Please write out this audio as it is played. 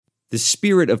The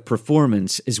spirit of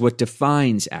performance is what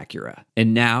defines Acura,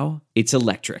 and now it's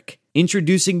electric.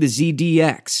 Introducing the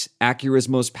ZDX, Acura's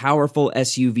most powerful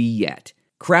SUV yet.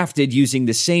 Crafted using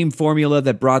the same formula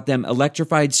that brought them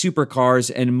electrified supercars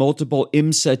and multiple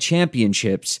IMSA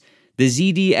championships, the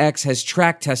ZDX has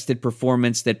track-tested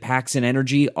performance that packs an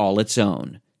energy all its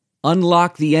own.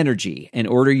 Unlock the energy and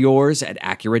order yours at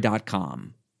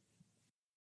Acura.com.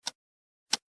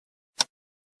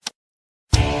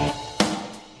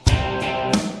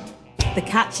 The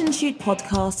Catch and Shoot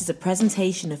podcast is a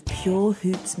presentation of Pure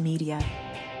Hoops Media.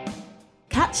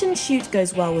 Catch and Shoot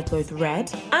goes well with both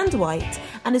red and white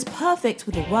and is perfect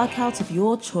with a workout of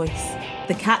your choice.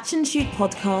 The Catch and Shoot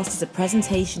podcast is a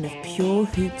presentation of Pure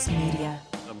Hoops Media.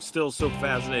 I'm still so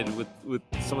fascinated with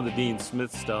some of the Dean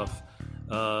Smith stuff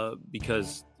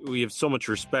because we have so much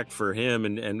respect for him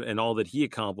and all that he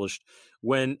accomplished.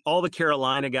 When all the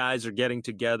Carolina guys are getting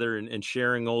together and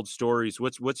sharing old stories,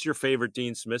 what's your favorite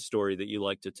Dean Smith story that you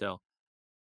like to tell?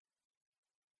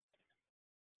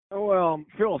 Well,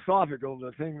 philosophical,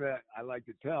 the thing that I like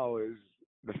to tell is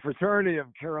the fraternity of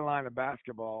Carolina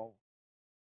basketball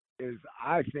is,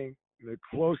 I think, the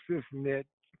closest knit,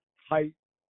 tight,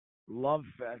 love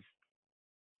fest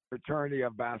fraternity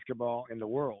of basketball in the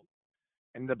world.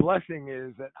 And the blessing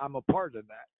is that I'm a part of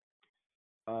that.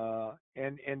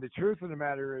 And the truth of the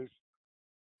matter is,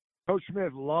 Coach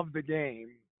Smith loved the game,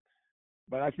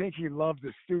 but I think he loved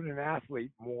the student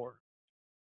athlete more.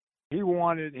 He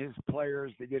wanted his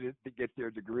players to get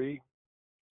their degree.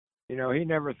 You know, he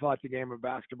never thought the game of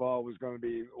basketball was going to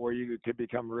be or you to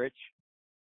become rich.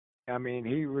 I mean,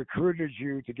 he recruited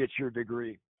you to get your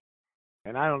degree.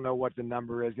 And I don't know what the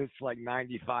number is. It's like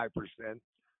 95%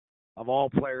 of all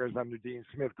players under Dean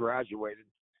Smith graduated.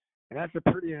 And that's a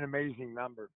pretty amazing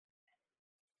number.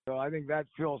 So I think that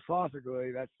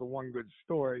philosophically, that's the one good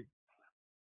story.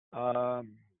 You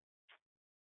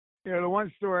know, the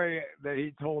one story that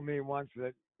he told me once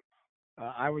that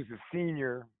I was a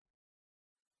senior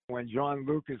when John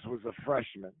Lucas was a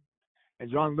freshman. And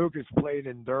John Lucas played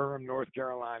in Durham, North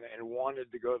Carolina, and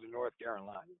wanted to go to North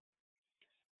Carolina.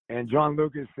 And John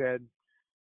Lucas said,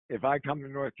 if I come to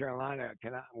North Carolina,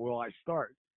 will I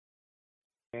start?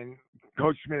 And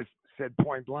Coach Smith said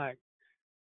point blank,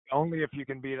 only if you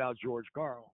can beat out George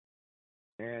Karl.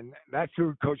 And that's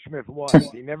who Coach Smith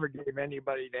was. He never gave any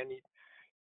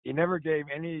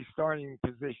starting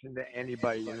position to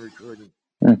anybody in recruiting,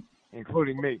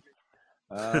 including me.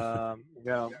 You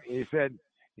know, he said,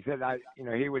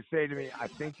 he would say to me, I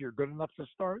think you're good enough to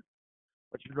start,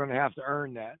 but you're going to have to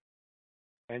earn that.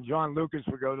 And John Lucas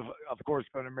would of course,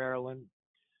 go to Maryland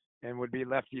and would be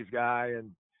lefty's guy.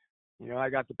 And, you know, I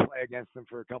got to play against him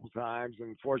for a couple times.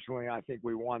 And fortunately, I think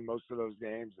we won most of those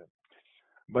games.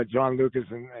 But John Lucas,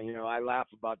 and you know, I laugh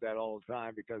about that all the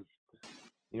time because,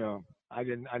 you know, I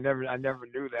never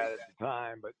knew that at the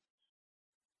time. But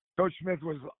Coach Smith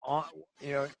was on,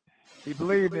 you know, he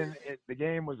believed in it, the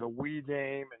game was a we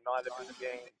game and not a me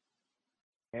game.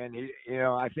 And he, you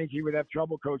know, I think he would have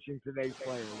trouble coaching today's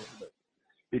players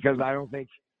because I don't think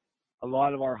a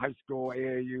lot of our high school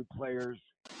AAU players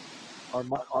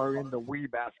are into we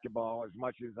basketball as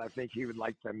much as I think he would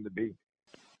like them to be.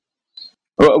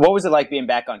 What was it like being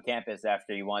back on campus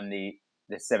after you won the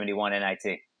 71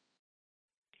 NIT?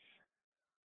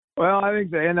 Well, I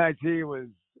think the NIT was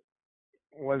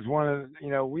one of, you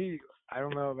know, I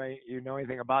don't know if you know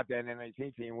anything about that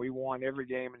NIT team. We won every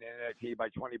game in the NIT by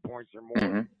 20 points or more.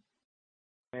 Mm-hmm.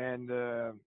 And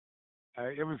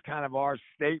it was kind of our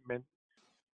statement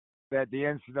that the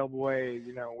NCAA,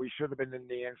 you know, we should have been in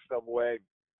the NCAA.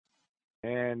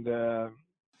 And,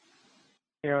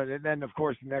 you know, and then, of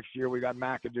course, next year we got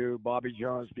McAdoo. Bobby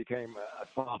Jones became a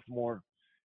sophomore.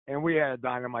 And we had a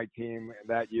dynamite team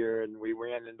that year, and we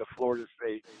ran into Florida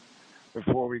State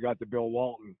before we got to Bill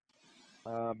Walton.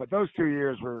 But those 2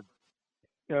 years were,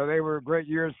 you know, they were great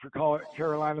years for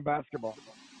Carolina basketball.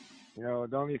 You know,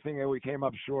 the only thing that we came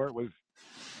up short was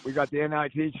we got the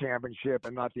NIT championship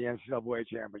and not the NCAA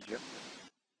championship.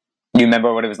 You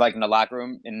remember what it was like in the locker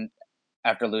room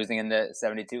after losing in the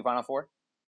 72 Final Four?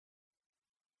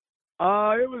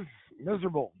 It was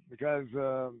miserable because,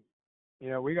 you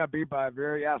know, we got beat by a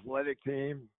very athletic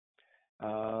team.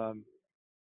 Florida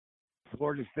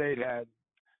State had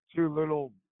two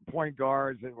little point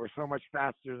guards that were so much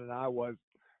faster than I was.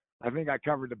 I think I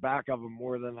covered the back of them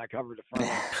more than I covered the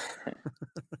front of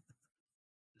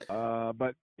them.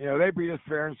 But, you know, they beat us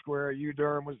fair and square.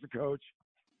 Durham was the coach.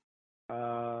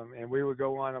 And we would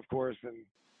go on, of course, and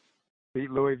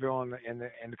beat Louisville in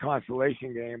the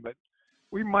consolation game. But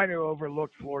we might have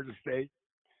overlooked Florida State.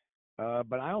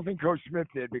 But I don't think Coach Smith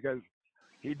did, because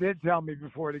he did tell me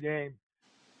before the game,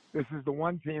 this is the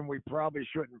one team we probably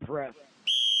shouldn't press.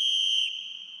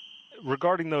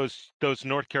 Regarding those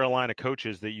North Carolina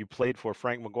coaches that you played for,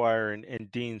 Frank McGuire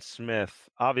and Dean Smith,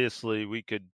 obviously we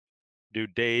could do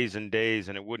days and days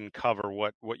and it wouldn't cover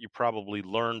what you probably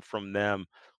learned from them.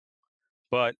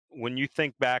 But when you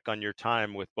think back on your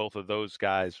time with both of those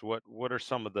guys, what are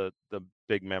some of the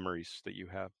big memories that you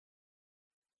have?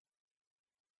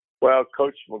 Well,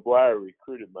 Coach McGuire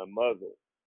recruited my mother.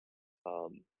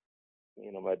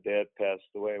 My dad passed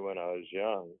away when I was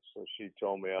young, so she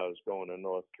told me I was going to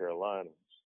North Carolina.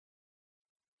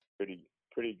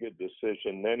 Pretty good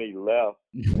decision. Then he left,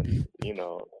 and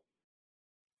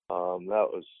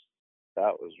that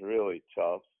was really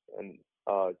tough, and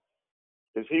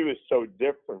because he was so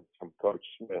different from Coach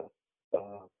Smith.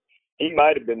 He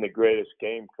might have been the greatest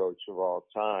game coach of all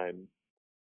time.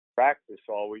 Practice,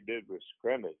 all we did was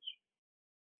scrimmage,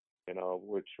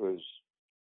 which was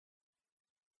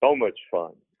so much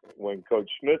fun. When Coach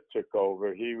Smith took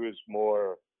over, he was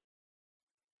more,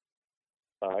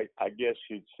 I guess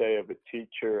you'd say, of a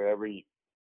teacher. Every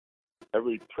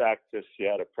practice, he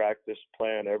had a practice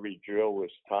plan. Every drill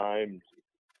was timed.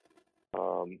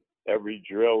 Every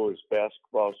drill was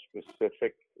basketball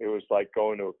specific. It was like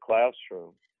going to a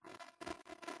classroom.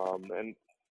 And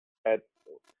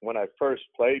when I first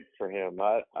played for him,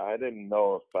 I didn't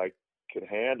know if I could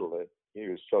handle it. He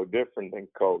was so different than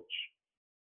Coach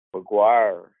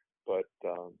McGuire. But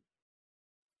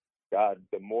God,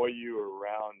 the more you were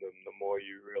around him, the more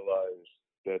you realize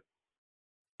that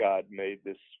God made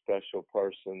this special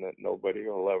person that nobody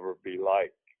will ever be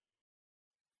like.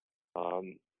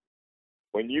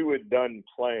 When you were done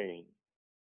playing,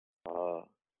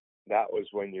 that was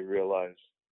when you realized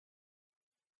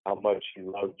how much he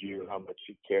loved you, how much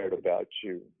he cared about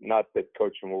you. Not that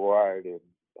Coach McGuire did.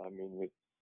 I mean,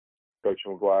 Coach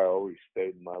McGuire always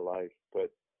stayed in my life.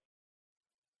 But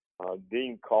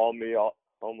Dean called me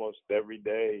almost every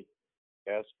day,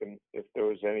 asking if there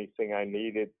was anything I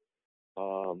needed.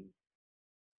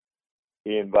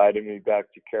 He invited me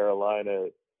back to Carolina,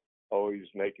 always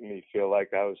making me feel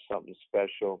like I was something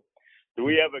special. Do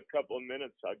we have a couple of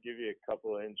minutes? I'll give you a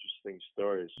couple of interesting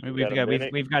stories.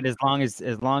 We've got as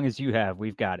long as you have.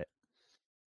 We've got it.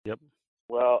 Yep.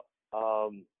 Well,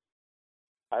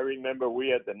 I remember we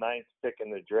had the 9th pick in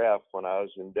the draft when I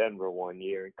was in Denver one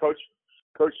year, and Coach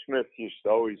Smith used to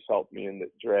always help me in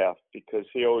the draft because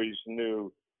he always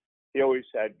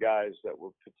had guys that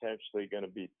were potentially going to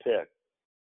be picked.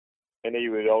 And he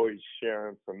would always share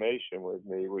information with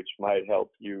me, which might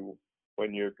help you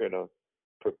when you're going to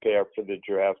prepare for the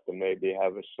draft and maybe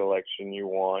have a selection you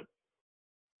want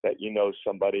that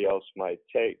somebody else might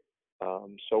take.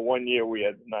 So one year we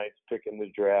had the 9th pick in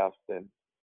the draft, and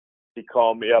he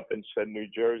called me up and said New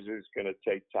Jersey is going to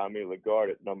take Tommy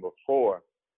Lagarde at number 4.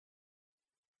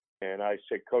 And I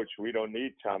said, Coach, we don't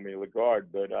need Tommy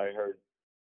Lagarde, but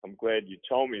I'm glad you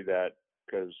told me that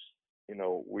because,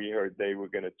 we heard they were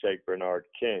going to take Bernard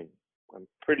King. I'm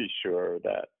pretty sure of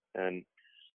that. And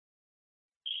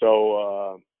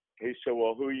so he said,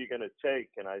 well, who are you going to take?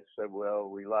 And I said, well,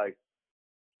 we like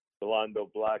Rolando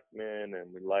Blackman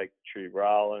and we like Tree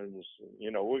Rollins.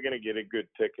 We're going to get a good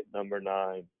pick at number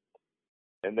 9.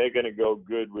 And they're going to go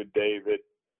good with David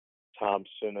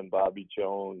Thompson and Bobby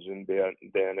Jones and Dan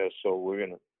Issel.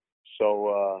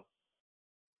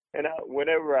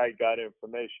 Whenever I got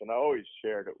information, I always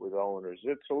shared it with owners.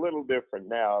 It's a little different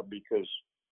now because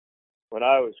when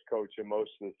I was coaching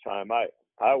most of the time, I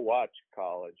watched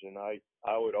college, and I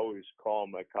would always call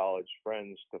my college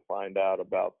friends to find out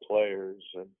about players.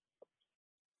 And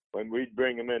when we'd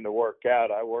bring them in to work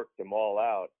out, I worked them all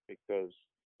out because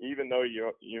even though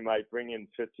you might bring in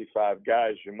 55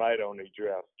 guys, you might only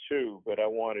draft 2, but I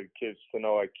wanted kids to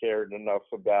know I cared enough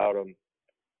about them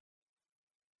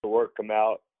to work them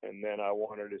out. And then I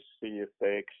wanted to see if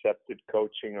they accepted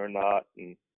coaching or not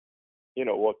and,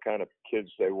 what kind of kids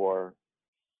they were.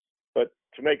 But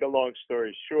to make a long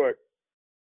story short,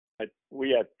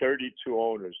 we had 32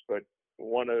 owners, but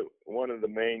one of the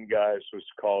main guys was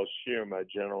Carl Scheer, my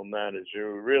general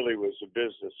manager, who really was a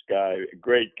business guy, a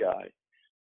great guy.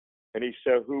 And he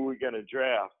said, who are we going to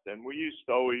draft? And we used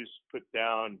to always put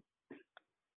down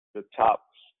the top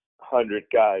 100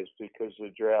 guys because the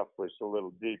draft was a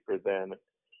little deeper then,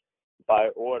 by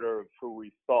order of who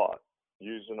we thought,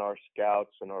 using our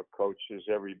scouts and our coaches.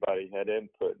 Everybody had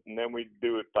input. And then we'd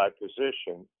do it by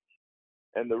position.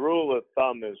 And the rule of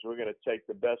thumb is we're going to take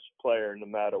the best player no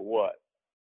matter what,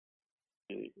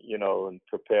 and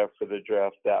prepare for the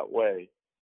draft that way.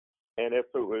 And if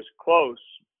it was close,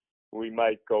 we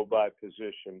might go by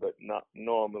position, but not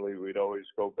normally. We'd always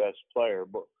go best player.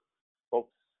 But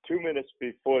 2 minutes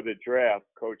before the draft,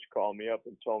 Coach called me up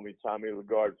and told me Tommy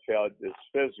Lagarde failed this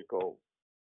physical,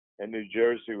 and New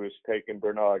Jersey was taking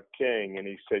Bernard King, and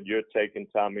he said, "You're taking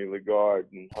Tommy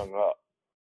Lagarde," and hung up.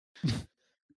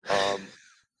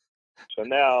 So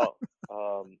now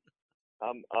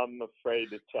I'm afraid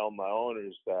to tell my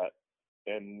owners that,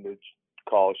 and it's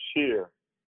called Shear.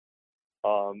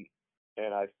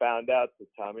 And I found out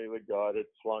that Tommy Lagarde had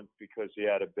flunked because he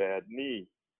had a bad knee.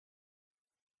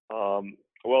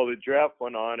 Well, the draft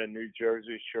went on, and New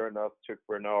Jersey, sure enough, took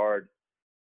Bernard.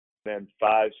 Then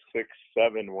 5, 6,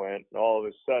 7 went, and all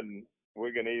of a sudden,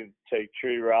 we're going to either take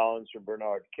Tree Rollins or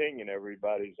Bernard King, and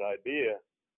everybody's idea.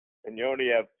 And you only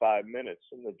have 5 minutes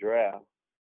in the draft.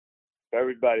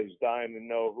 Everybody's dying to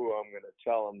know who I'm going to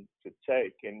tell them to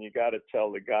take, and you got to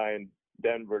tell the guy in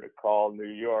Denver to call New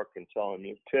York and tell him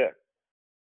you picked.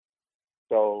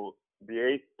 So the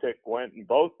 8th pick went, and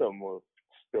both of them were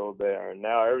still there, and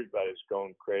now everybody's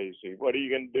going crazy. What are you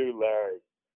going to do, Larry?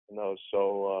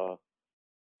 So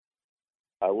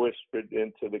I whispered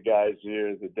into the guy's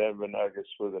ear, the Denver Nuggets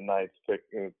were the 9th pick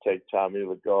and take Tommy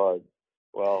Lagarde.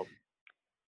 Well,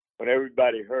 when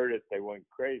everybody heard it, they went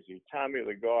crazy. Tommy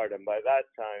Lagarde, and by that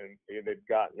time, it had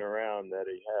gotten around that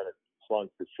he had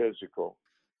flunked the physical.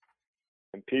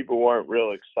 And people weren't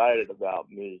real excited about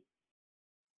me.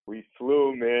 We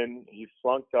flew him in. He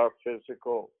flunked our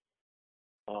physical.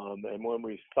 And when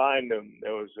we signed him,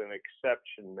 there was an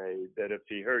exception made that if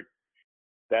he hurt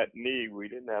that knee, we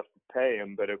didn't have to pay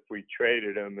him. But if we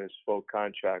traded him, his full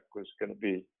contract was going to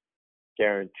be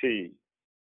guaranteed.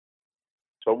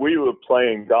 So we were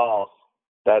playing golf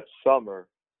that summer.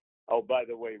 Oh, by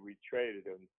the way, we traded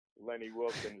him. Lenny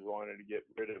Wilkins wanted to get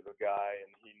rid of a guy,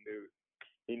 and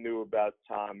he knew about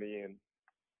Tommy and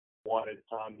wanted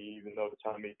Tommy, even though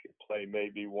Tommy could play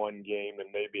maybe one game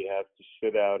and maybe have to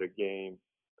sit out a game.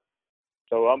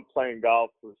 So I'm playing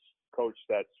golf with Coach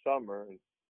that summer,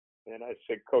 and I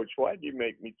said, "Coach, why did you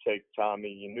make me take Tommy?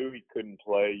 You knew he couldn't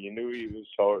play. You knew he was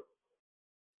hurt."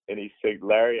 And he said,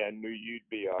 "Larry, I knew you'd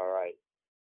be all right."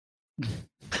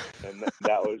 And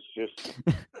that was just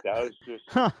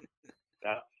Huh.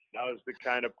 that was the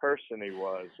kind of person he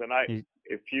was. And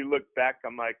if you look back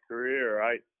on my career,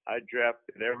 I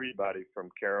drafted everybody from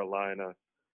Carolina.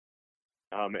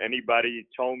 Anybody he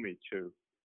told me to,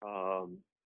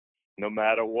 no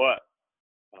matter what.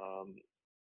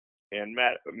 And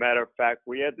matter of fact,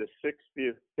 we had the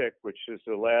 60th pick, which is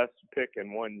the last pick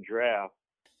in one draft.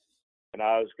 And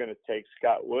I was going to take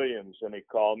Scott Williams, and he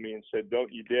called me and said,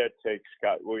 "Don't you dare take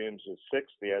Scott Williams at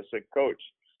 60. I said, "Coach,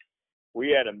 we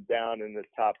had him down in the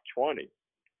top 20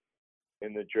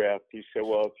 in the draft." He said,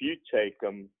 "Well, if you take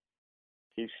him,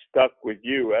 he's stuck with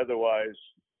you. Otherwise,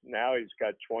 now he's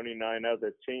got 29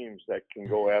 other teams that can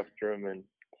go after him." And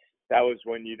that was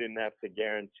when you didn't have to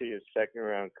guarantee a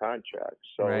second-round contract.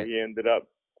 So Right. He ended up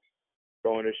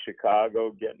going to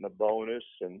Chicago, getting a bonus,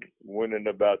 and winning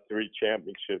about 3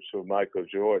 championships with Michael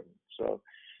Jordan. So,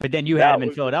 But then you that had him in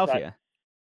was the Philadelphia.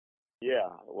 yeah,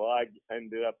 well, I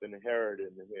ended up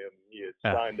inheriting him. He had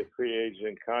signed a free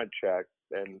agent contract,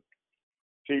 and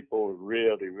people were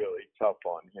really, really tough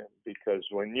on him because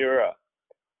when you're a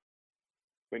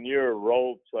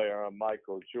role player on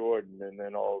Michael Jordan, and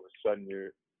then all of a sudden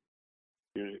you're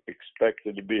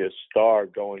expected to be a star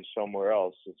going somewhere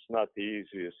else, it's not the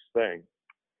easiest thing.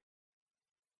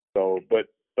 So, but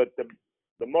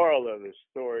the moral of the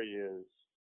story is,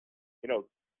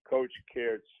 Coach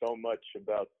cared so much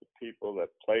about the people that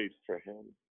played for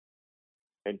him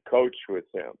and coached with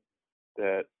him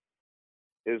that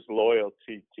his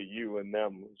loyalty to you and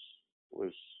them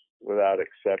was without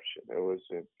exception. It was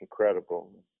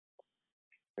incredible.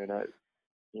 And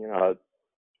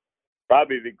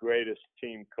probably the greatest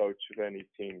team coach of any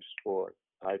team sport,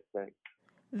 I think.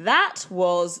 That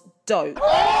was dope.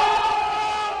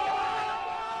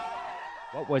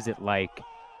 What was it like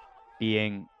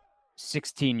being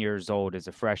 16 years old as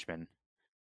a freshman,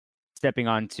 stepping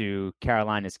onto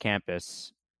Carolina's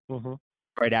campus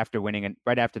right after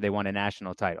they won a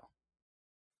national title?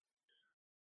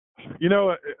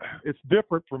 It's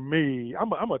different for me.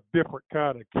 I'm a different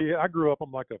kind of kid. I grew up.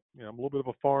 I'm like I'm a little bit of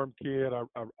a farm kid.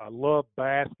 I love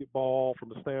basketball from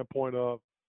the standpoint of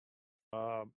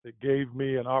it gave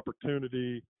me an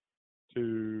opportunity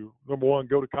to, number one,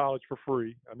 go to college for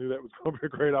free. I knew that was going to be a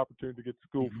great opportunity to get to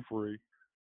school for free,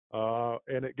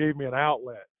 and it gave me an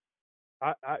outlet.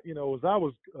 As I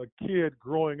was a kid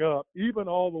growing up, even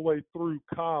all the way through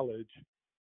college.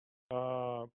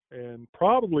 And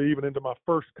probably even into my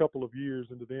first couple of years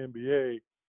into the NBA,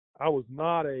 I was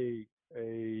not a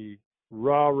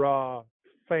rah-rah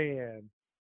fan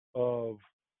of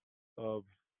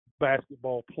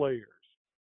basketball players.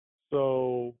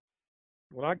 So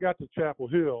when I got to Chapel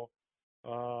Hill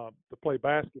to play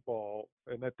basketball,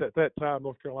 and at that time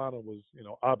North Carolina was,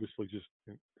 obviously just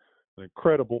an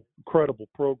incredible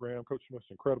program. Coach Smith's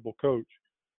an incredible coach.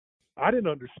 I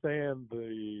didn't understand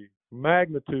the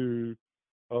magnitude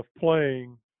of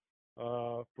playing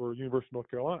for University of North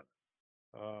Carolina.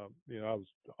 I was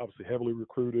obviously heavily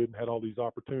recruited and had all these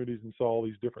opportunities and saw all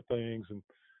these different things. And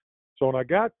so when I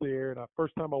got there, and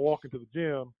first time I walk into the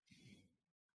gym,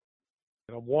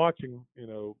 and I'm watching,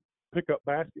 pickup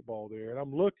basketball there, and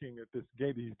I'm looking at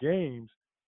these games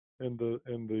in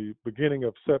the beginning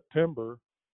of September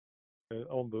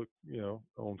on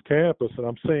campus, and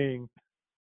I'm seeing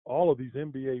all of these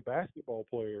NBA basketball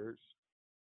players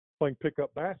playing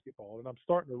pickup basketball, and I'm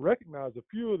starting to recognize a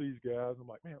few of these guys. I'm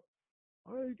like, man,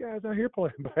 why are these guys out here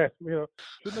playing basketball?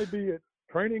 Shouldn't they be at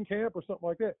training camp or something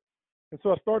like that? And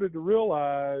so I started to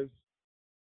realize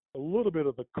a little bit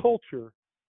of the culture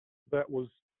that was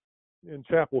in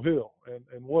Chapel Hill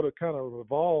and what it kind of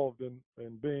evolved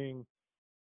in being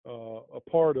a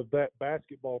part of that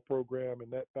basketball program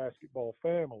and that basketball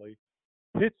family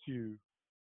hits you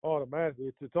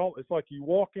automatically. It's like you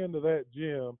walk into that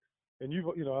gym, and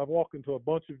I've walked into a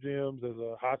bunch of gyms as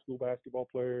a high school basketball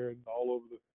player and all over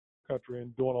the country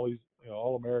and doing all these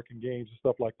All-American games and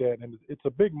stuff like that, and it's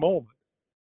a big moment.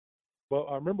 But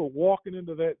I remember walking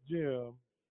into that gym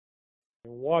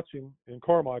and watching in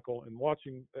Carmichael and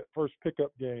watching that first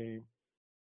pickup game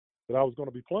that I was going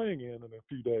to be playing in a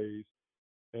few days,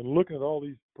 and looking at all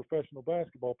these professional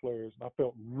basketball players, and I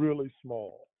felt really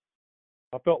small.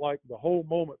 I felt like the whole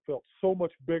moment felt so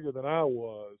much bigger than I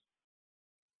was,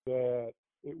 that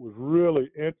it was really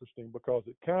interesting, because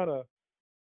it kind of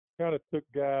took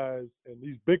guys, and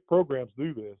these big programs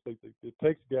do this. It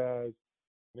takes guys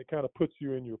and it kind of puts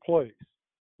you in your place.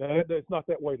 Now, it's not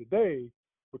that way today,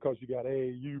 because you got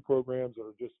AAU programs that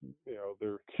are just,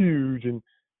 they're huge, and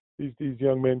these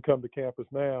young men come to campus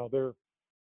now.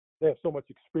 They have so much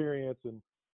experience and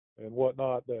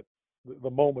whatnot that the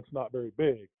moment's not very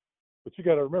big. But you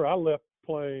got to remember, I left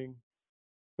playing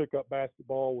pickup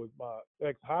basketball with my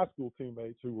ex-high school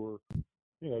teammates who were,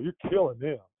 you're killing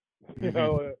them.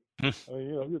 You're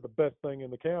the best thing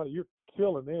in the county. You're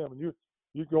killing them, and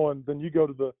you're going. Then you go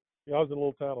to I was in a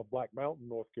little town of Black Mountain,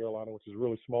 North Carolina, which is a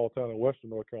really small town in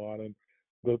western North Carolina, and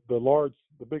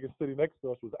the biggest city next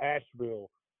to us was Asheville,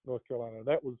 North Carolina, and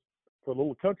that was, for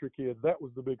little country kids, that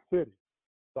was the big city.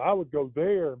 So I would go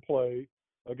there and play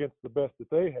against the best that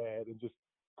they had and just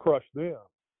crush them.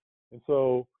 And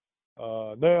so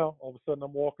now all of a sudden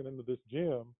I'm walking into this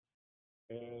gym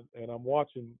and I'm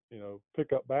watching,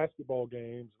 pickup basketball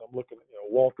games, and I'm looking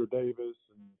at, Walter Davis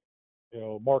and,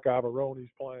 Mark Ivaroni's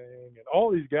playing and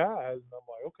all these guys, and I'm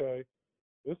like, okay,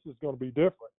 this is going to be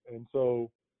different. And so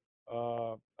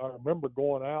I remember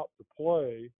going out to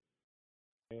play,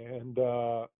 and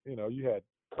you had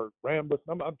Kurt Rambis.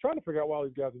 I'm trying to figure out why all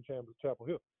these guys in Chapel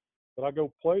Hill. But I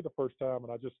go play the first time,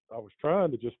 and I was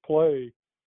trying to just play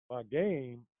my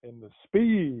game, and the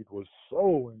speed was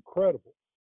so incredible,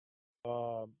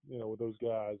 with those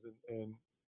guys. And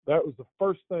that was the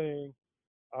first thing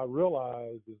I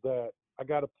realized, is that I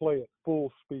got to play at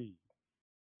full speed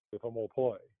if I'm going to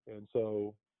play. And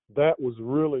so that was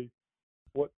really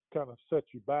what kind of set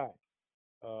you back,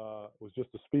 was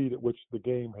just the speed at which the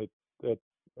game had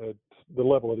the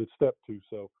level it had stepped to.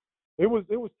 So it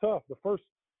was tough. The first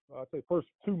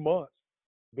 2 months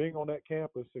being on that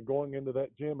campus and going into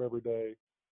that gym every day,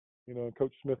 and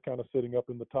Coach Smith kind of sitting up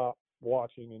in the top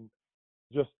watching, and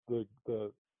just the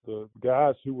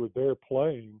guys who were there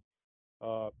playing,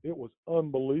 it was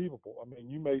unbelievable. I mean,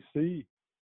 you may see,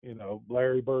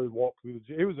 Larry Bird walk through the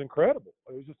gym. It was incredible.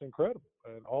 It was just incredible.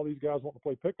 And all these guys want to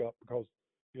play pickup, because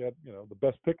you had, the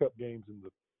best pickup games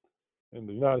in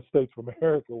the United States of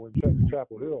America were in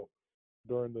Chapel Hill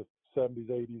during the 70s,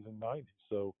 80s, and 90s.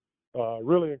 So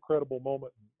really incredible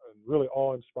moment, and really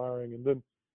awe-inspiring. And then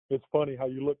it's funny how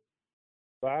you look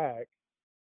back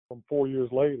from 4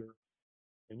 years later,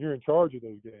 and you're in charge of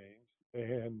those games,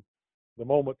 and the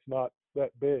moment's not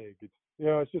that big.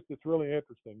 It's really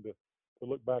interesting to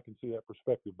look back and see that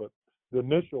perspective. But the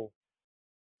initial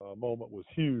moment was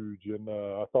huge, and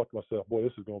I thought to myself, boy,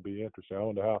 this is going to be interesting.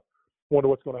 I wonder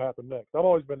what's going to happen next. I've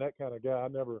always been that kind of guy.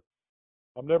 I'm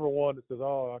never one that says,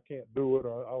 oh, I can't do it,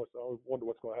 or I always wonder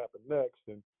what's going to happen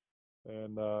next.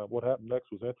 And what happened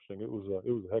next was interesting. It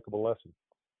was a heck of a lesson.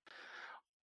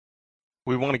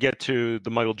 We want to get to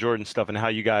the Michael Jordan stuff and how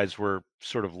you guys were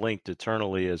sort of linked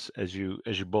eternally as you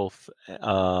both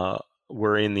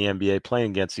were in the NBA playing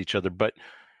against each other. But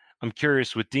I'm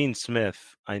curious, with Dean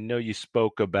Smith, I know you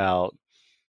spoke about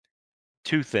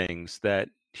two things, that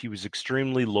he was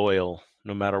extremely loyal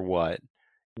no matter what,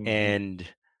 Mhm.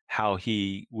 and how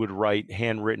he would write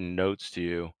handwritten notes to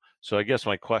you. So I guess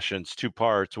my question's two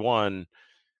parts. One,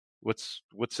 what's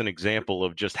an example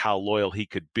of just how loyal he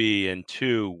could be, and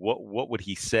two, what would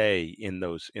he say in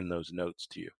those notes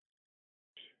to you?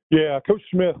 Yeah, Coach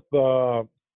Smith,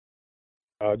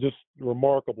 just a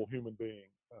remarkable human being.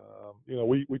 You know,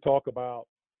 we talk about,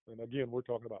 and again, we're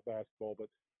talking about basketball, but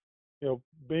you know,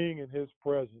 being in his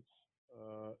presence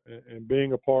and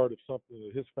being a part of something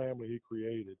that his family he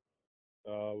created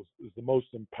is the most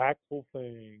impactful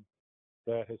thing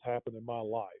that has happened in my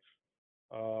life.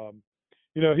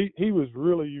 You know, he was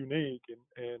really unique,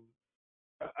 and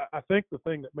I think the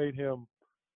thing that made him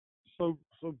so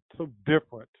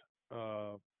different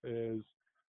is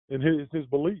in his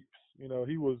beliefs. You know,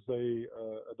 he was a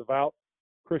devout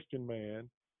Christian man.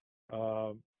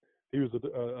 He was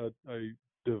a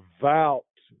devout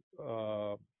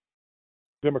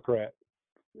Democrat,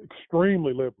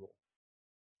 extremely liberal.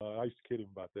 I used to kid him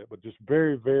about that, but just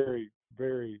very, very,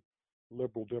 very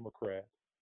liberal Democrat,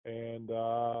 and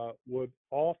would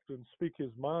often speak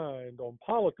his mind on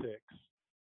politics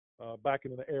back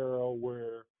in an era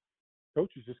where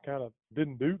coaches just kind of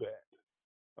didn't do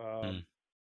that.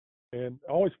 And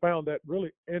I always found that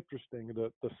really interesting,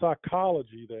 the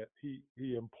psychology that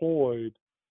he employed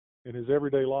in his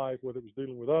everyday life, whether it was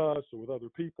dealing with us or with other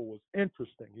people, was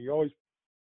interesting. He always,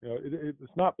 you know,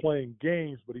 it's not playing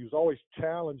games, but he was always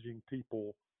challenging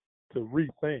people to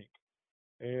rethink.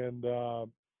 And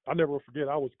I'll never forget,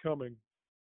 I was coming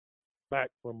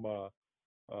back from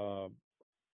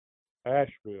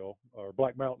Asheville or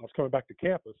Black Mountain. I was coming back to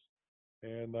campus,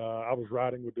 and I was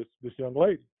riding with this young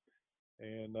lady,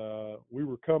 and we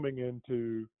were coming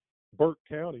into Burke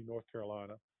County, North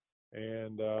Carolina,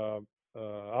 and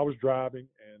I was driving,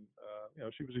 and you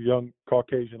know, she was a young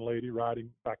Caucasian lady riding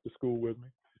back to school with me,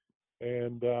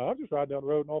 and I was just riding down the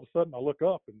road, and all of a sudden I look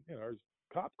up, and you know, there's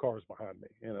cop cars behind me,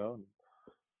 you know, and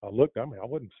I looked. I mean, I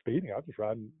wasn't speeding. I was just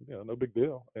riding, you know, no big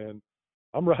deal. And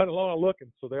I'm riding along, I'm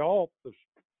looking. So there's a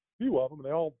few of them, and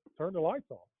they all turned their lights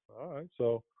on. All right,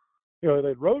 so you know,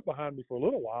 they rode behind me for a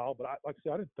little while, but like I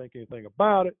said, I didn't think anything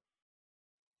about it.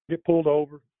 Get pulled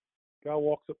over. Guy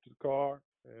walks up to the car,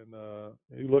 and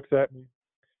he looks at me.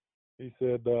 He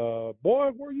said,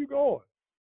 "Boy, where are you going?"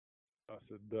 I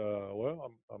said,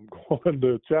 "Well, I'm going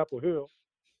to Chapel Hill."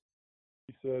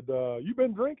 He said, "You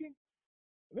been drinking?"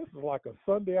 And this is like a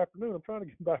Sunday afternoon. I'm trying to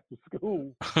get back to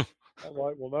school. I'm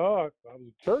like, "Well, no, I was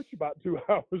at church about 2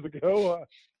 hours ago.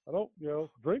 I don't, you know,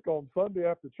 drink on Sunday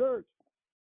after church."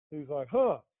 He's like,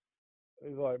 "Huh?"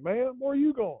 He's like, "Ma'am, where are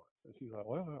you going?" And she's like,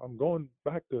 "Well, I'm going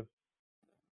back to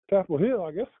Chapel Hill,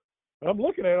 I guess." And I'm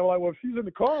looking at her like, "Well, if she's in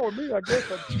the car with me, I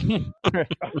guess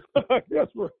I guess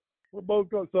we're both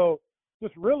going." So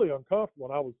just really uncomfortable.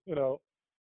 And I was, you know,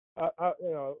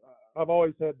 I've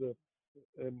always had to,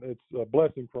 and it's a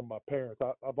blessing from my parents.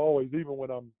 I've always, even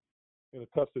when I'm in a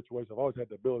tough situation, I've always had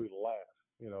the ability to laugh,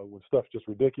 you know, when stuff's just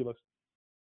ridiculous.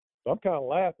 So I'm kind of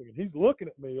laughing, and he's looking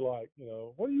at me like, you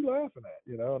know, "What are you laughing at?"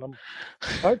 You know, and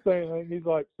I'm saying anything. He's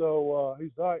like, "So,"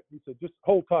 he's like, he said, "Just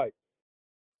hold tight."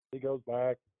 He goes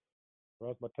back,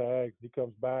 runs my tags. He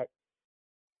comes back,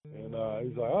 and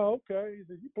he's like, "Oh, okay." He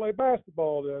said, "You play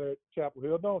basketball down there at Chapel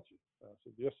Hill, don't you?" I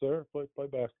said, "Yes, sir. Play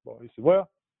basketball." He said,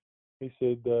 "Well," he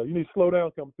said, "you need to slow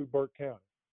down coming through Burke County."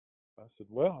 I said,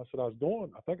 "Well," I said, I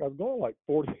think I was going like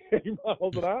 48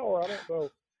 miles an hour. I don't know.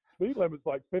 Speed limit's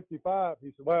like 55.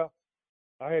 He said, "Well,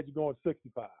 I had you going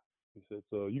 65. He said,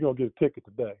 "So you're going to get a ticket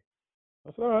today."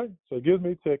 I said, "All right." So he gives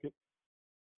me a ticket,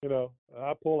 you know, and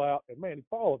I pull out, and man, he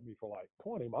followed me for like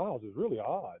 20 miles. It was really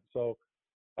odd. So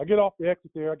I get off the exit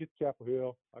there. I get to Chapel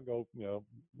Hill. I go, you know,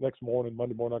 next morning,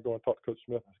 Monday morning, I go and talk to Coach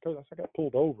Smith. I said, "Coach," I got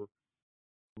pulled over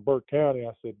in Burke County.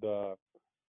 I said,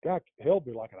 guy held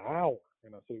me like an hour.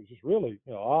 And I said, it was just really,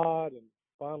 you know, odd. And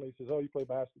finally he says, "Oh, you play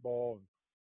basketball." And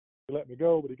he let me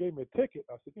go, but he gave me a ticket.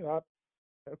 I said, you know,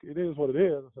 okay, it is what it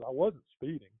is. I said, I wasn't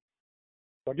speeding.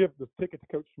 So I give the ticket to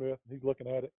Coach Smith, and he's looking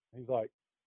at it. He's like,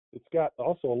 it's got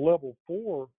also a level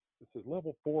 4. It says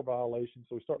level 4 violation.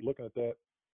 So we start looking at that.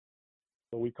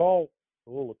 So we call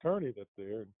the little attorney that's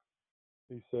there, and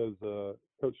he says,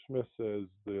 Coach Smith says,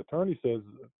 the attorney says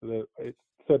that it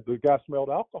said the guy smelled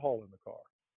alcohol in the car.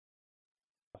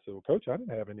 I said, "Well, Coach, I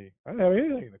didn't have anything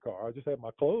in the car. I just had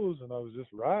my clothes, and I was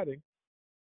just riding."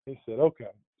 He said, "Okay."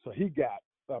 So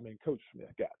Coach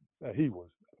Smith he was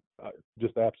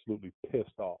just absolutely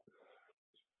pissed off.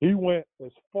 He went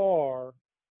as far,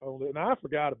 and I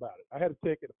forgot about it. I had a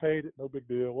ticket, I paid it, no big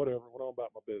deal, whatever, went on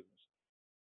about my business.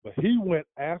 But he went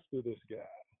after this guy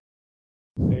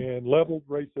and leveled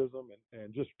racism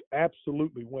and just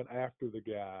absolutely went after the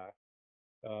guy,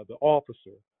 the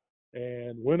officer,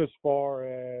 and went as far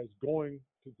as going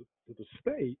to the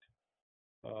state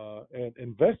and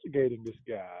investigating this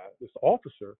guy, this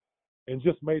officer, and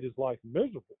just made his life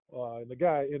miserable. And the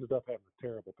guy ended up having a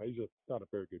terrible pay. He's just not a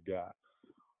very good guy.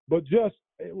 But just,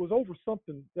 it was over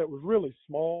something that was really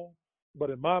small. But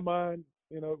in my mind,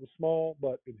 it was small.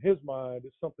 But in his mind,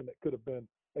 it's something that could have been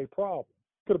a problem.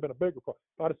 Could have been a bigger problem.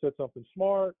 If I'd have said something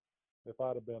smart, if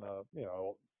I'd have been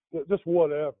just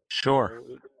whatever. Sure.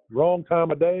 Wrong time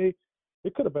of day,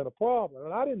 it could have been a problem.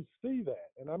 And I didn't see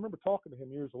that. And I remember talking to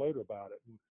him years later about it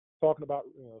and talking about,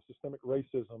 systemic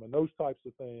racism and those types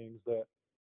of things that,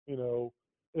 in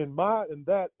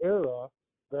that era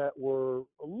that were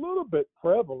a little bit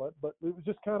prevalent, but it was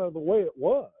just kind of the way it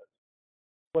was.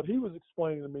 But he was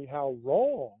explaining to me how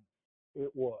wrong it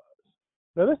was.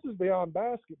 Now, this is beyond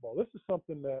basketball. This is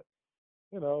something that,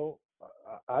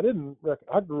 I didn't reckon.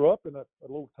 I grew up in a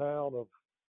little town of,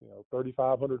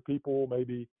 3,500 people.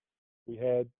 Maybe we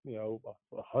had,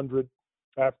 100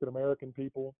 African American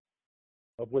people,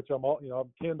 of which I'm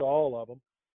kin to all of them.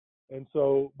 And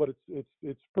so, but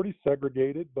it's pretty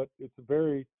segregated, but it's a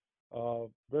very,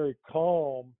 very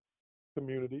calm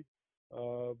community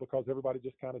because everybody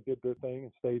just kind of did their thing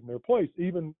and stayed in their place,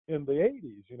 even in the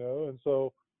 80s, And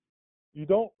so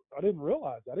I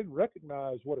didn't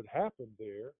recognize what had happened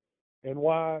there and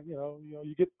why,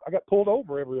 I got pulled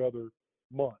over every other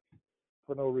month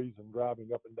for no reason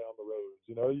driving up and down the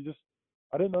roads.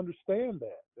 I didn't understand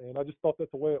that. And I just thought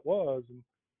that's the way it was. And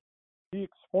he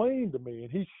explained to me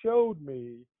and he showed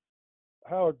me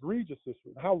how egregious this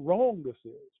was, how wrong this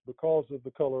is because of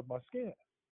the color of my skin.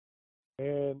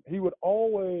 And he would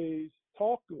always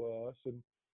talk to us and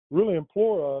really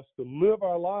implore us to live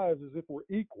our lives as if we're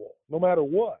equal, no matter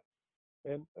what.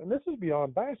 And this is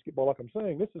beyond basketball, like I'm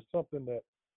saying. This is something that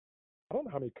I don't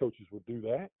know how many coaches would do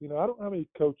that. I don't know how many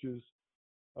coaches.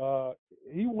 I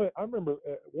remember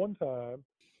at one time,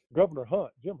 Governor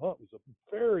Hunt, Jim Hunt, was a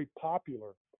very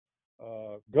popular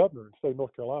governor in the state of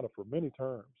North Carolina for many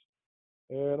terms.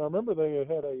 And I remember they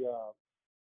had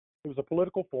it was a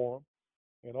political forum,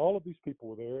 and all of these people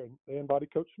were there, and they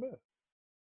invited Coach Smith.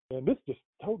 And this just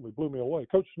totally blew me away.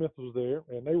 Coach Smith was there,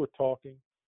 and they were talking,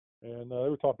 and they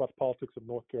were talking about the politics of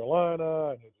North Carolina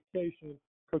and education.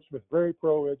 Coach Smith, very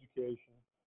pro-education,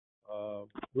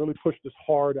 really pushed us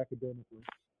hard academically.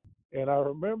 And I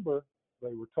remember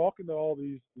they were talking to all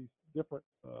these different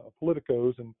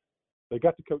politicos, and they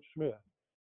got to Coach Smith.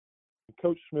 And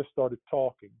Coach Smith started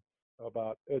talking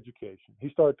about education. He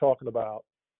started talking about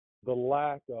the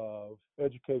lack of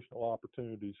educational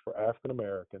opportunities for African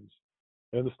Americans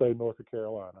in the state of North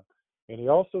Carolina. And he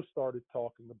also started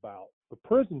talking about the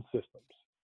prison systems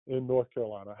in North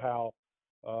Carolina, how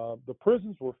the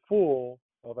prisons were full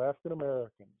of African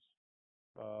Americans,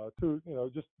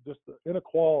 just the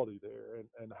inequality there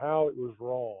and how it was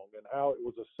wrong and how it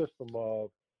was a system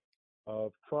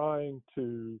of trying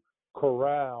to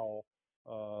corral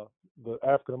the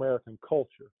African American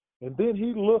culture. And then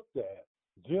he looked at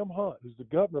Jim Hunt, who's the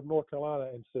governor of North Carolina,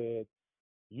 and said,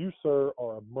 "You, sir,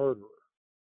 are a murderer."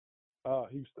 Wow.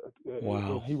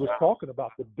 And he was talking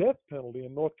about the death penalty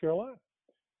in North Carolina.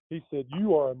 He said,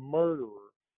 "You are a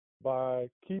murderer by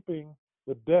keeping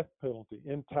the death penalty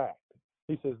intact."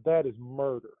 He says that is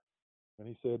murder. And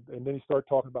he said, and then he started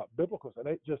talking about biblicals, and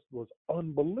it just was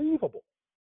unbelievable.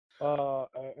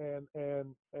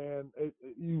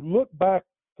 You look back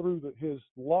through his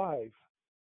life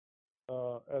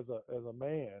as a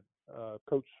man,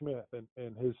 Coach Smith,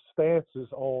 and his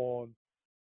stances on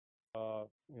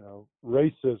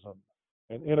racism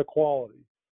and inequality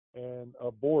and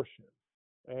abortion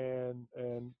and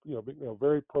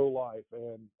very pro-life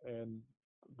and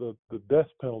the death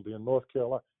penalty in North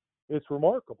Carolina. It's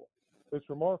remarkable. It's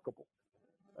remarkable.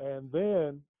 And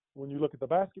then when you look at the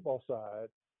basketball side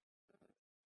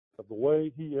of the way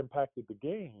he impacted the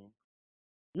game,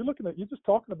 you're just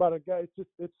talking about a guy.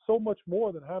 It's so much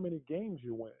more than how many games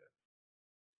you win.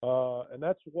 And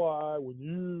that's why when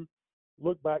you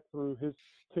look back through his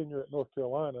tenure at North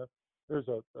Carolina, there's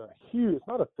a huge, it's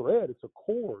not a thread, it's a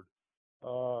cord.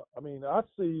 I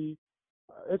see,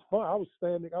 it's fun. I was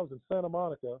in Santa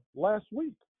Monica last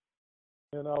week,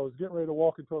 and I was getting ready to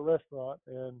walk into a restaurant,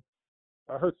 and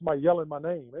I heard somebody yelling my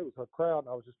name. It was a crowd, and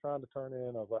I was just trying to turn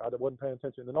in. I wasn't paying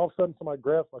attention. And then all of a sudden, somebody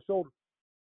grabs my shoulder,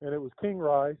 and it was King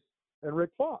Rice and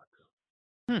Rick Fox,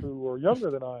 who were younger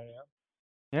than I am.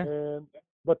 Yeah.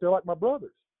 But they're like my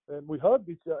brothers. And we hugged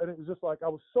each other, and it was just like I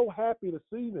was so happy to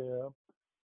see them.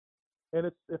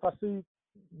 And if I see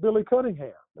Billy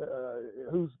Cunningham,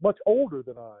 who's much older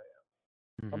than I am,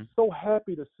 Mm-hmm. I'm so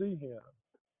happy to see him.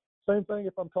 Same thing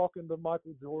if I'm talking to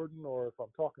Michael Jordan, or if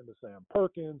I'm talking to Sam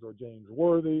Perkins or James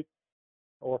Worthy,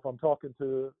 or if I'm talking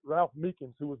to Ralph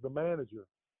Meekins, who was the manager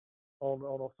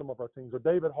on some of our teams, or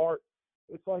David Hart.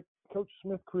 It's like Coach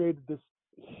Smith created this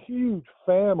huge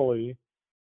family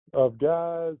of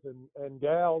guys and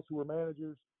gals who were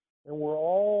managers, and we're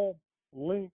all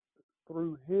linked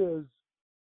through him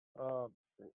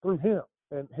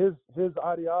and his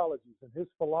ideologies and his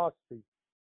philosophy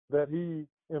that he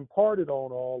imparted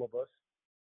on all of us.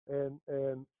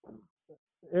 And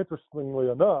interestingly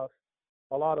enough,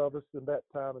 a lot of us in that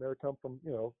time and there come from,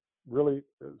 really,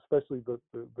 especially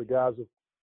the guys of,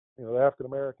 the African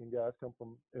American guys come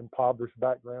from impoverished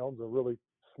backgrounds or really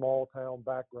small town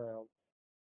backgrounds.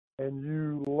 And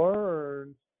you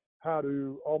learn how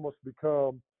to almost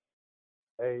become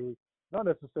not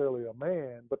necessarily a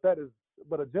man, but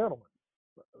a gentleman.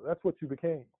 That's what you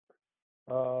became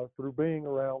through being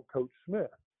around Coach Smith,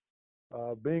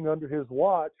 being under his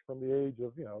watch from the age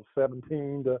of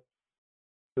 17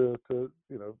 to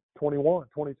 21,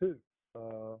 22.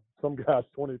 Some guys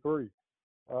 23.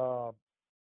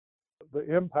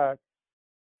 The impact.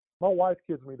 My wife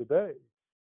kids me today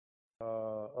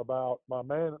about some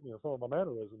of my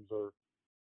mannerisms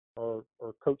are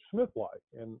Coach Smith like,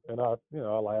 and I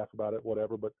I laugh about it,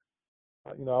 whatever. But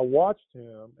I watched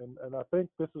him, and I think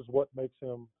this is what makes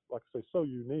him, like I say, so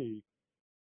unique.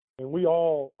 And we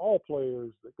all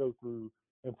players that go through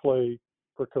and play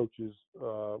for coaches,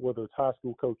 whether it's high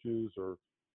school coaches or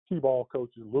t-ball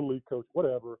coaches, little league coach,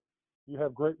 whatever, you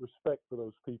have great respect for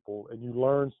those people and you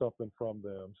learn something from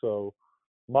them. So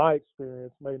my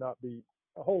experience may not be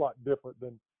a whole lot different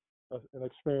than an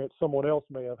experience someone else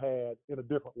may have had in a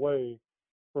different way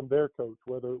from their coach,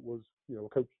 whether it was,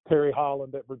 Coach Terry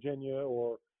Holland at Virginia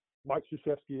or Mike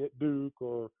Krzyzewski at Duke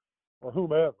or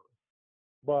whomever.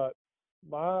 But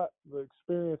the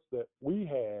experience that we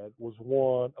had was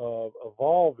one of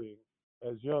evolving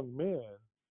as young men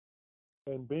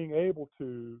and being able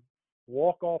to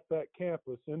walk off that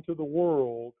campus into the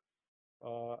world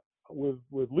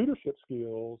with leadership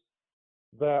skills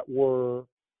that were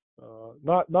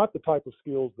not the type of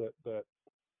skills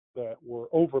that were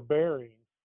overbearing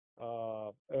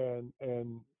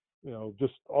and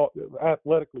just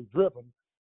athletically driven,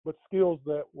 but skills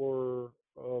that were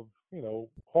of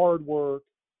hard work,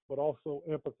 but also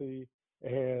empathy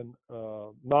and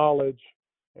knowledge,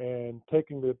 and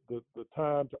taking the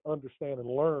time to understand and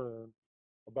learn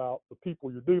about the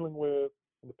people you're dealing with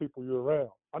and the people you're around.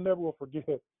 I never will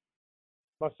forget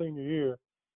my senior year.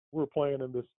 We were playing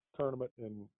in this tournament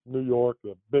in New York,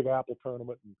 the Big Apple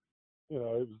tournament, and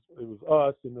it was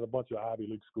us and then a bunch of Ivy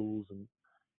League schools, and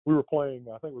we were playing.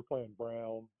 I think we were playing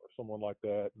Brown or someone like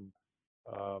that, and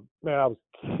man, I was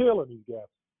killing these guys.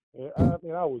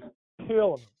 I was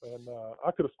killing them, and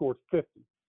I could have scored 50.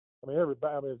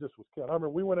 Everybody. It just was killing. I remember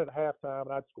we went at halftime,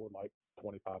 and I'd scored like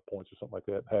 25 points or something like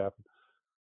that at half.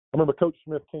 I remember Coach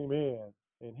Smith came in,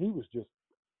 and he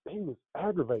was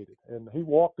aggravated, and he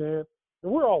walked in,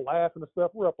 and we're all laughing and stuff.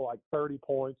 We're up like 30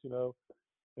 points, and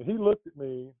he looked at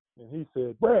me, and he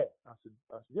said, "Brad," I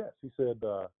said, "Yes." He said,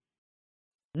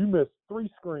 "You missed 3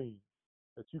 screens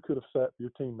that you could have set for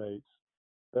your teammates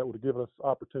that would have given us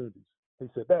opportunities." He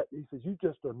said, "You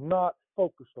just are not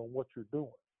focused on what you're doing."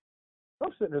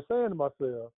 I'm sitting there saying to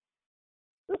myself,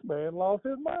 this man lost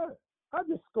his mind. I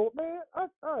just scored, man.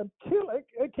 I'm killing.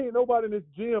 Can't nobody in this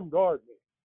gym guard me.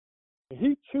 And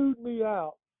he chewed me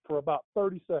out for about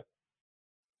 30 seconds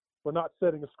for not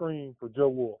setting a screen for Joe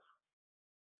Wolf.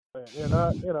 And and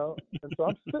so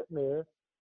I'm sitting there.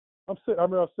 I'm sitting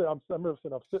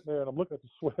there, and I'm looking at the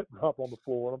sweat drop on the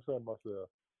floor, and I'm saying to myself,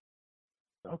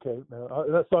 okay, now.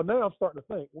 So now I'm starting to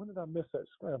think, when did I miss that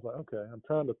screen? I'm like, okay, I'm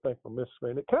trying to think of missed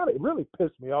screen. It really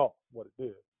pissed me off what it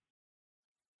did.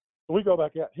 So we go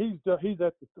back out. He's at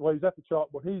the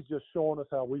chalkboard. He's just showing us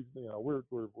how we're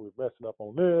messing up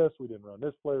on this. We didn't run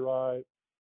this play right.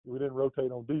 We didn't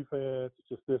rotate on defense. It's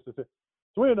just this.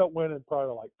 So we end up winning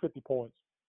probably like 50 points.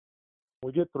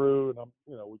 We get through, and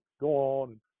we go on,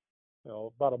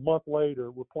 and about a month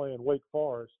later, we're playing Wake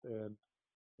Forest, and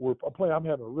I'm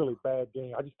having a really bad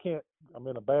game. I just can't. I'm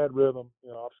in a bad rhythm.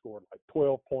 I've scored like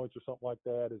 12 points or something like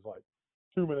that. It's like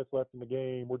 2 minutes left in the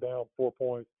game. We're down 4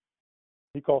 points.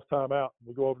 He calls timeout.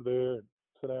 We go over there and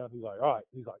sit down. He's like, all right.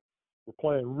 He's like, we're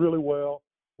playing really well.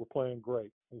 We're playing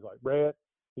great. He's like, Brad,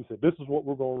 he said, this is what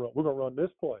we're going to run. We're going to run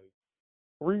this play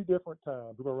 3 different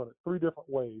times. We're going to run it 3 different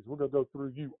ways. We're going to go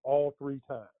through you all 3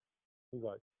 times. He's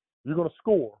like, you're going to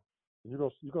score, and you're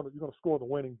going to score the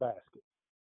winning basket.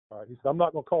 All right. He said, I'm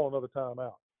not going to call another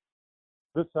timeout.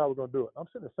 this is how we're going to do it. I'm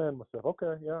sitting there saying to myself,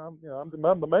 okay, yeah,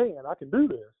 I'm the man. I can do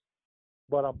this,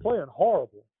 but I'm playing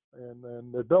horrible,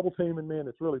 and they're double teaming me, and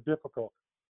it's really difficult.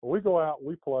 But we go out,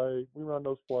 we play, we run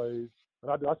those plays,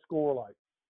 and I score like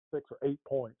 6 or 8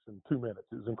 points in 2 minutes.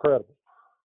 It was incredible.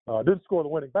 I didn't score the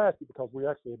winning basket because we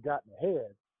actually had gotten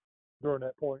ahead during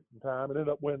that point in time and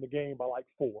ended up winning the game by like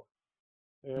 4.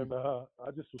 And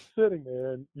I just was sitting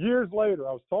there, and years later,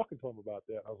 I was talking to him about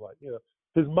that. I was like,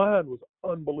 his mind was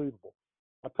unbelievable.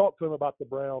 I talked to him about the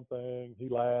Brown thing. He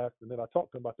laughed, and then I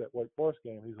talked to him about that Wake Forest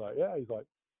game. He's like, yeah. He's like,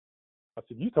 I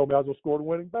said, you told me I was going to score the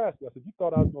winning basket. I said, you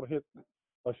thought I was going to hit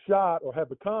a shot or have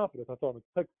the confidence. I thought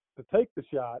to take the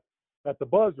shot at the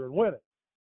buzzer and win it.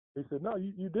 He said, no,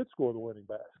 you did score the winning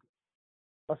basket.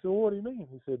 I said, well, what do you mean?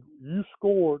 He said, you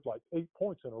scored like 8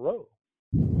 points in a row,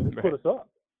 and it put us up,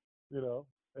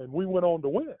 and we went on to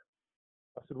win.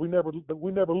 I said, we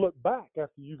never looked back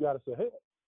after you got us ahead.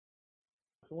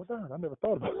 I said, well, darn, I never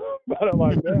thought about it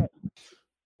like that.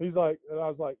 He's like, and I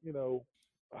was like,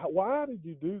 why did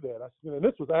you do that? I said, and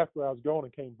this was after I was gone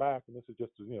and came back, and this is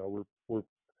just, we're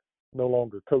no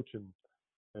longer coaching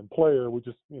and player. We're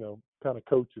just, kind of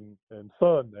coach and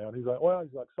son now. And he's like,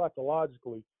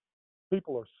 psychologically,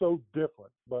 people are so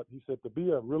different. But he said, to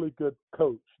be a really good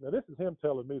coach, now this is him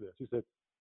telling me this. He said,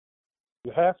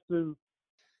 you have to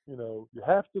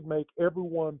make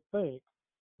everyone think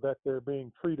that they're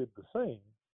being treated the same,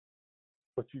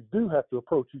 but you do have to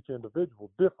approach each individual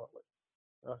differently.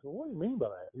 I said, what do you mean by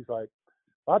that? He's like,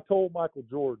 I told Michael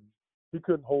Jordan he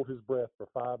couldn't hold his breath for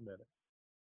 5 minutes.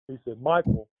 He said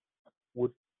Michael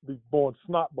would be blowing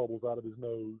snot bubbles out of his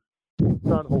nose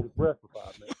trying to hold his breath for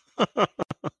 5 minutes.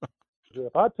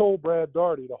 If I told Brad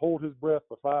Daugherty to hold his breath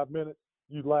for 5 minutes,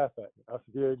 you'd laugh at me. I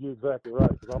said, yeah, you're exactly right,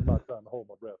 because I'm not trying to hold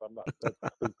my breath. I'm not. That's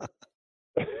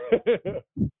stupid.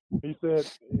 He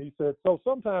said, so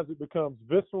sometimes it becomes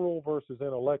visceral versus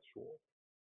intellectual.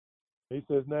 He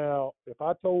says, now, if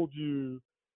I told you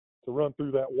to run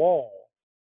through that wall,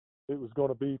 it was going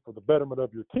to be for the betterment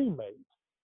of your teammates.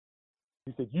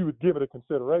 He said, you would give it a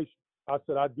consideration. I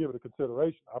said, I'd give it a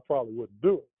consideration. I probably wouldn't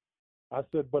do it. I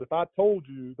said, but if I told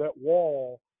you that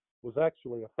wall was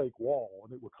actually a fake wall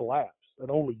and it would collapse, and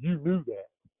only you knew that,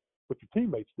 but your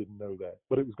teammates didn't know that,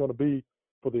 but it was going to be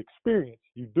for the experience,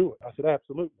 you do it. I said,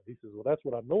 absolutely. He says, well, that's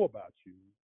what I know about you,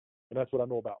 and that's what I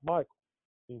know about Michael.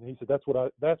 And he said, that's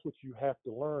what you have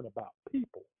to learn about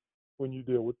people when you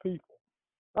deal with people.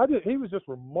 He was just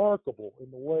remarkable in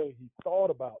the way he thought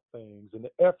about things and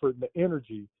the effort and the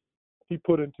energy he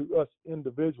put into us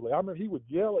individually. I remember he would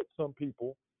yell at some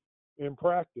people in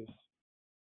practice,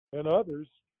 and others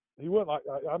he wouldn't. Like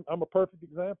I'm a perfect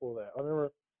example of that. I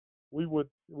remember we would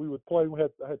play.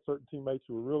 I had certain teammates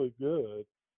who were really good,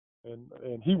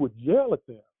 and he would yell at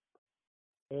them,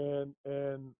 and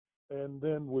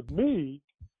then with me,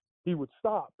 he would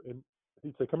stop and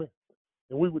he'd say, "Come here,"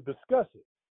 and we would discuss it.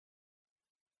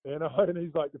 And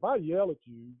he's like, if I yell at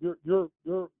you,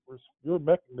 your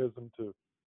mechanism to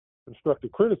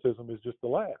constructive criticism is just to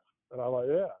laugh. And I'm like,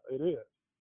 yeah, it is.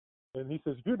 And he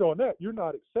says, if you're doing that, you're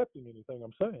not accepting anything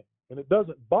I'm saying. And it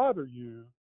doesn't bother you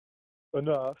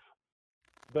enough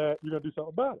that you're going to do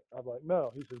something about it. I'm like,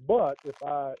 no. He says, but if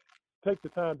I take the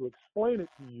time to explain it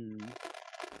to you,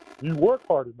 you work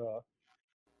hard enough,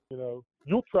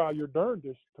 you'll try your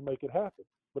darndest to make it happen.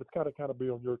 But it's kind of be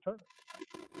on your terms.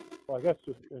 Like, that's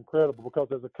just incredible, because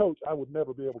as a coach, I would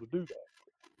never be able to do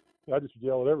that. I just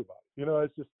yell at everybody.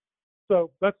 It's just,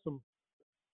 so that's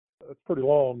pretty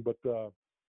long, but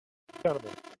kind of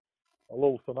a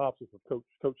little synopsis of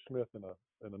Coach Smith in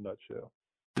a nutshell.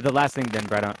 The last thing then,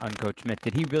 Brett, on Coach Smith,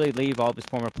 did he really leave all of his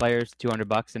former players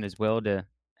 $200 in his will to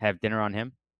have dinner on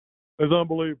him? It's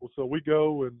unbelievable. So we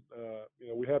go and,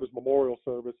 we have his memorial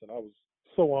service, and I was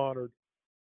so honored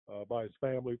by his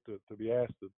family to be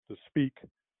asked to speak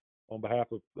on behalf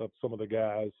of some of the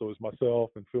guys. So it's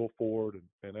myself and Phil Ford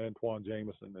and Antoine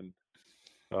Jameson. And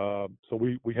so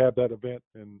we had that event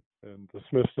in the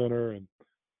Smith Center, and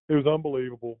it was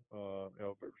unbelievable.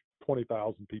 There's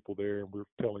 20,000 people there, and we're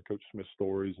telling Coach Smith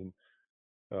stories and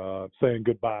saying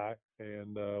goodbye.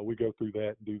 And we go through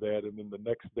that and do that. And then the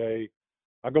next day,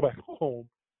 I go back home,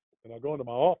 and I go into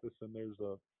my office, and there's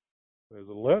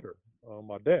a letter on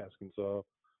my desk. And so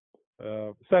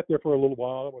sat there for a little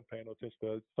while. I wasn't paying no attention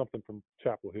to it. Something from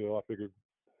Chapel Hill. I figured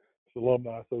it's the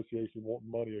Alumni Association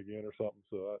wanting money again or something.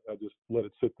 So I just let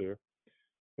it sit there.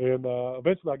 And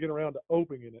eventually I get around to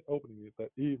opening it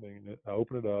that evening. And I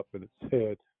open it up, and it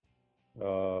said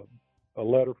a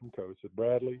letter from Coach. It said,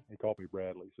 Bradley. He called me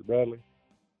Bradley. He said, Bradley.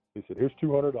 He said, here's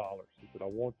 $200. He said, I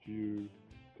want you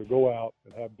to go out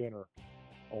and have dinner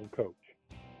on Coach.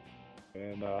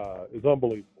 And it's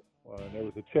unbelievable. and there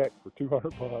was a check for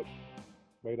 $200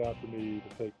 made out to me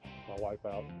to take my wife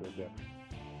out for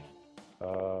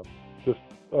dinner. Just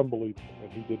unbelievable.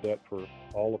 And he did that for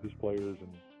all of his players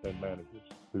and managers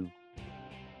who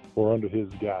were under his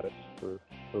guidance for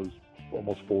those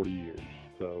almost 40 years.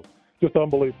 So just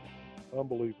unbelievable.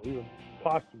 Unbelievable. Even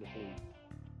posthumously,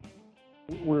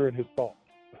 we're in his thoughts.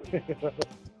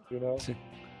 You know?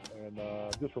 And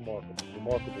just remarkable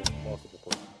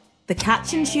person. The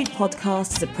Catch and Shoot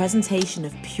podcast is a presentation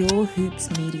of Pure Hoops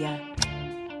Media.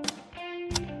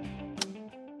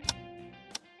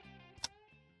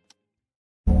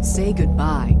 Say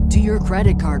goodbye to your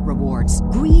credit card rewards.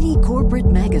 Greedy corporate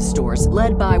mega stores,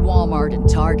 led by Walmart and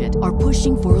Target, are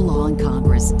pushing for a law in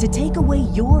Congress to take away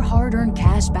your hard-earned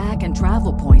cash back and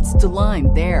travel points to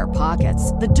line their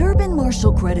pockets. The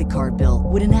Durbin-Marshall credit card bill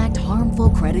would enact harmful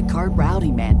credit card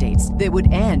routing mandates that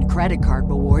would end credit card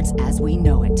rewards as we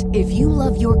know it. If you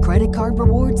love your credit card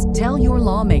rewards, tell your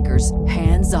lawmakers,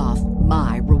 hands off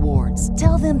my rewards.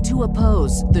 Tell them to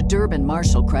oppose the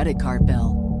Durbin-Marshall credit card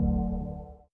bill.